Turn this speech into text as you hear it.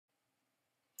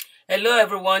Hello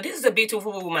everyone, this is a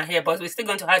beautiful woman here, but we're still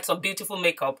going to add some beautiful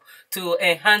makeup to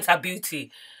enhance her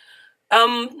beauty.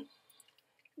 Um,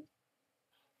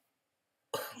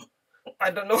 I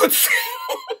don't know what to say.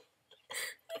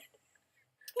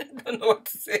 I don't know what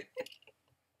to say.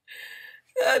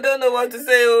 I don't know what to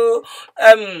say. Oh,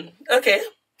 okay.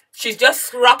 She's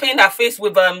just wrapping her face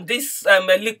with this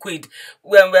liquid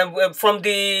from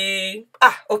the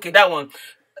okay, that one.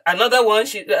 Another one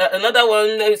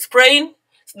spraying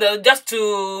just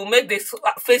to make the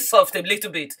face soft a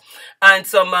little bit, and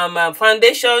some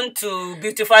foundation to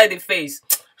beautify the face.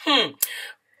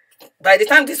 By the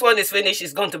time this one is finished,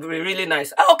 it's going to be really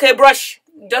nice. Okay, brush.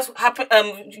 Just happen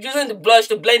using the blush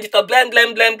to blend it up. Blend,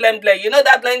 blend, blend, blend, blend. You know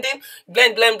that blending?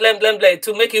 Blend, blend, blend, blend, blend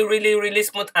to make it really, really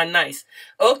smooth and nice.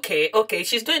 Okay, okay.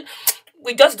 She's doing.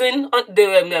 We're just doing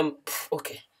the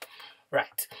okay,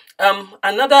 right.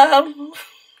 Another.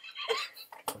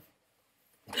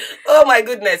 Oh my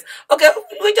goodness. Okay,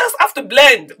 we just have to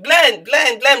blend, blend,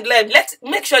 blend, blend, blend. Let's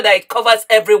make sure that it covers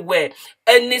everywhere.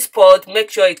 Any spot, make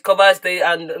sure it covers the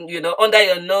and under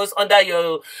your nose, under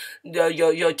your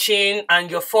chin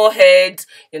and your forehead.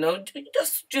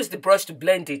 Just use the brush to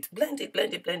blend it, blend it,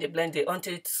 blend it, blend it, blend it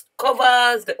until it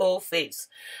covers the whole face,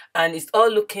 and it's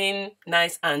all looking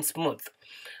nice and smooth.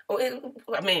 I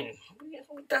mean,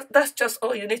 that's just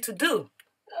all you need to do.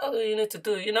 All you need to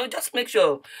do, just make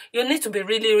sure. You need to be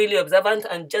really, really observant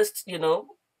and just,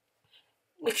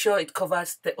 make sure it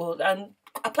covers the whole and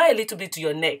apply a little bit to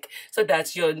your neck so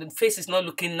that your face is not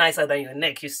looking nicer than your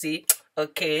neck, you see.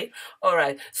 Okay. All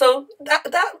right. So that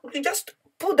you just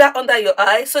put that under your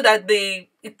eye so that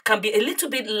it can be a little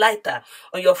bit lighter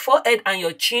on your forehead and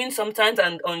your chin sometimes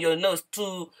and on your nose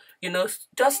to,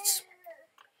 just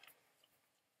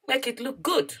make it look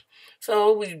good.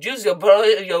 So we use your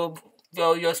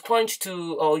sponge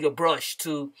to or your brush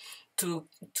to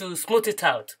smooth it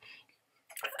out,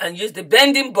 and use the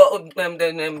blending what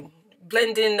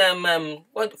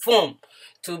foam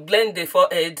to blend the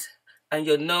forehead and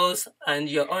your nose and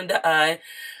your under eye.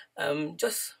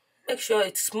 Just make sure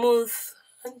it's smooth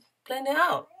and blend it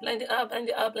out, blend it out, blend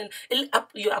it out,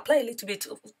 you apply a little bit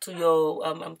to your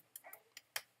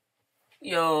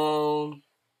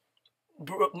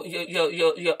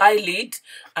your eyelid,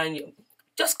 and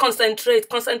just concentrate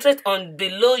on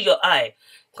below your eye,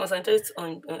 concentrate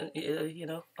on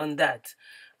on that,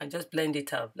 and just blend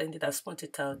it out, smooth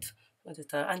it out, and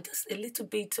just a little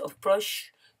bit of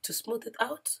brush to smooth it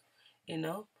out,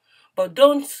 but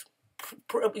don't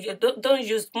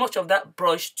use much of that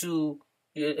brush to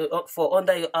for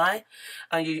under your eye,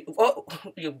 and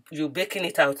you baking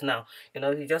it out now.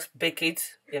 You just bake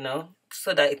it,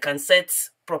 so that it can set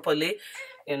properly.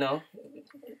 You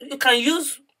can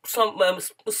use some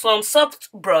soft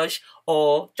brush,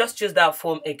 or just use that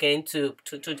foam again to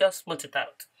just smooth it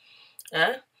out.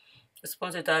 Eh?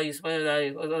 Smooth it out, you smooth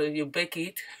it out, you bake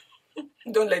it.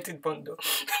 Don't let it burn though.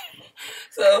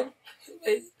 So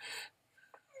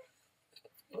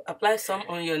apply some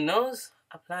on your nose,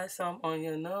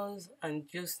 and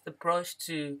use the brush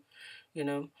to,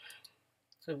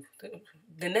 so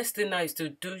the next thing now is to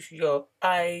do your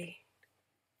eyebrow.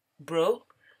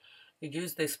 You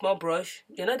use the small brush.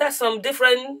 That's some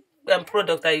different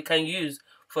product that you can use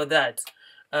for that.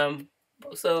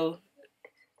 So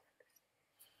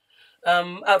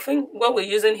I think what we're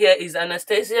using here is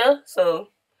Anastasia.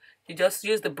 So you just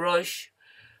use the brush.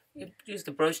 You use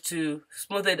the brush to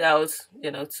smooth it out,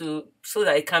 so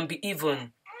that it can be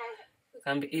even.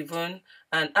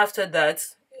 And after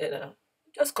that,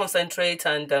 just concentrate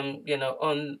and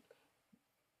on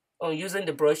using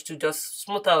the brush to just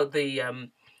smooth out the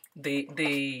the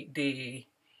the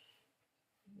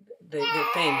the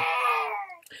thing.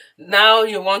 Now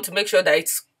you want to make sure that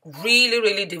it's really,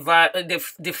 really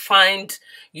defined.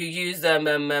 You use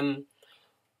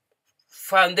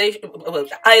foundation,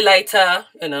 highlighter,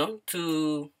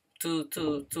 to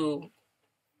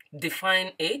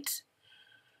define it.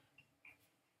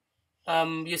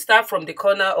 You start from the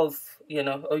corner of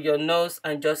of your nose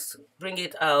and just bring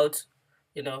it out,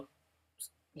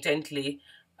 gently,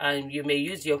 and you may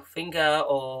use your finger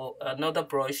or another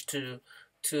brush to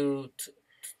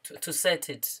set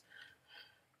it.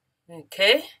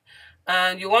 Okay,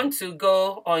 and you want to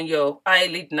go on your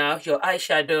eyelid now, your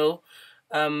eyeshadow.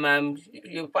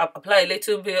 You apply a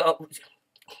little bit of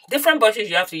different brushes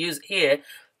you have to use here,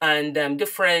 and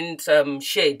different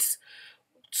shades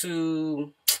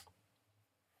to,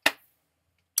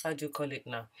 how do you call it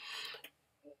now?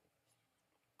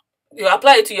 You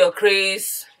apply it to your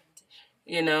crease,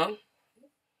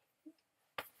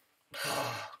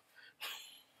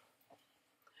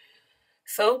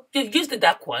 So you use the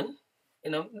dark one.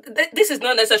 You know, this is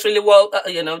not necessarily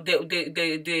what you know,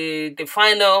 the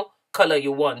final color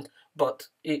you want, but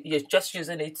you're just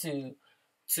using it to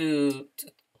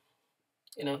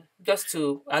you know, just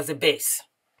to as a base.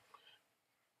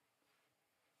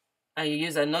 And you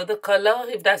use another color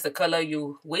if that's the color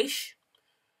you wish.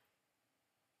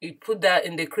 You put that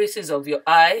in the creases of your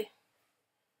eye.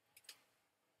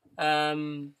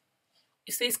 You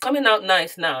see, it's coming out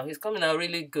nice now. It's coming out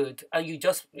really good. And you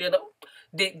just, you know,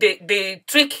 the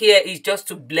trick here is just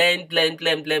to blend, blend,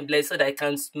 blend, blend, blend so that it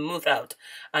can smooth out.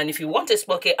 And if you want a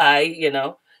smoky eye, you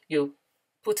know, you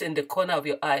put in the corner of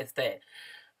your eyes there.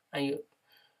 And you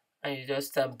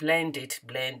just blend it,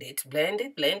 blend it, blend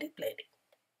it, blend it, blend it.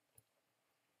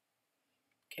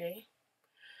 Okay.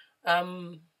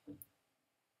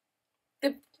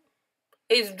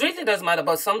 It really doesn't matter,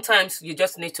 but sometimes you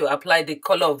just need to apply the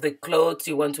color of the clothes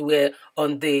you want to wear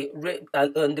on the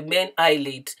main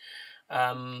eyelid,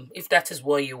 if that is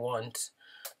what you want,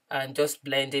 and just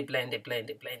blend it, blend it, blend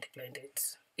it, blend it, blend it.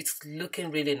 It's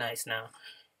looking really nice now.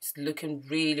 It's looking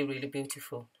really, really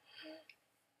beautiful.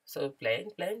 So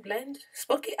blend, blend, blend.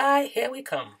 Smoky eye, here we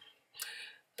come.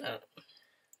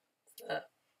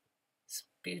 It's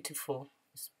beautiful.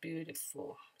 It's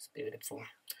beautiful. It's beautiful.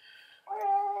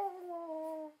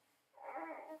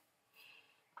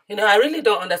 You know, I really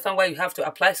don't understand why you have to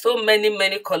apply so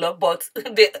many color, but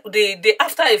the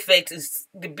after effect is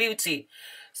the beauty.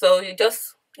 So you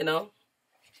just, you know,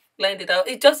 blend it out.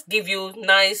 It just gives you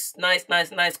nice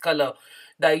color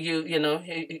that you know,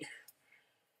 it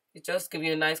just give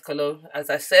you a nice color. As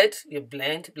I said, you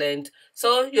blend, blend.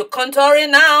 So you're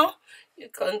contouring now.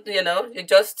 You know, you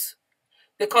just,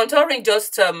 the contouring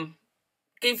just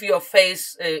give your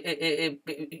face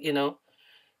you know,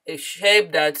 a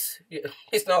shape that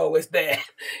it's not always there.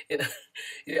 You know,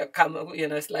 you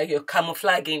know, it's like you're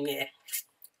camouflaging, yeah,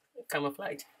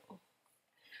 camouflage.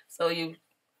 So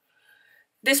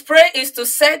the spray is to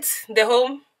set the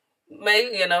whole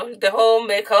you know, the whole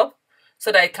makeup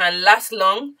so that it can last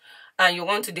long. And you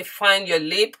want to define your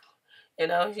lip, you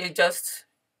know, you just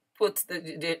put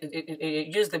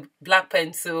use the black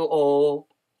pencil, or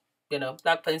you know,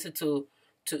 black pencil to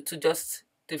just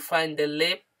define the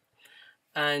lip.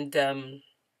 And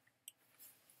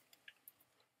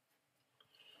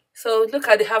so look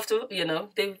at you know,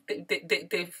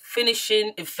 the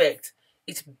finishing effect.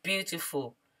 It's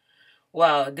beautiful.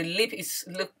 Wow, the lip is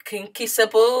looking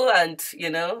kissable, and you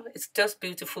know, it's just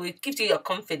beautiful. It gives you your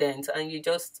confidence, and you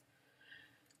just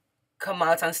come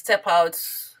out and step out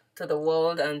to the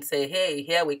world and say, hey,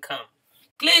 here we come.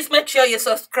 Please make sure you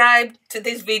subscribe to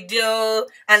this video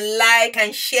and like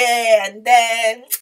and share, and then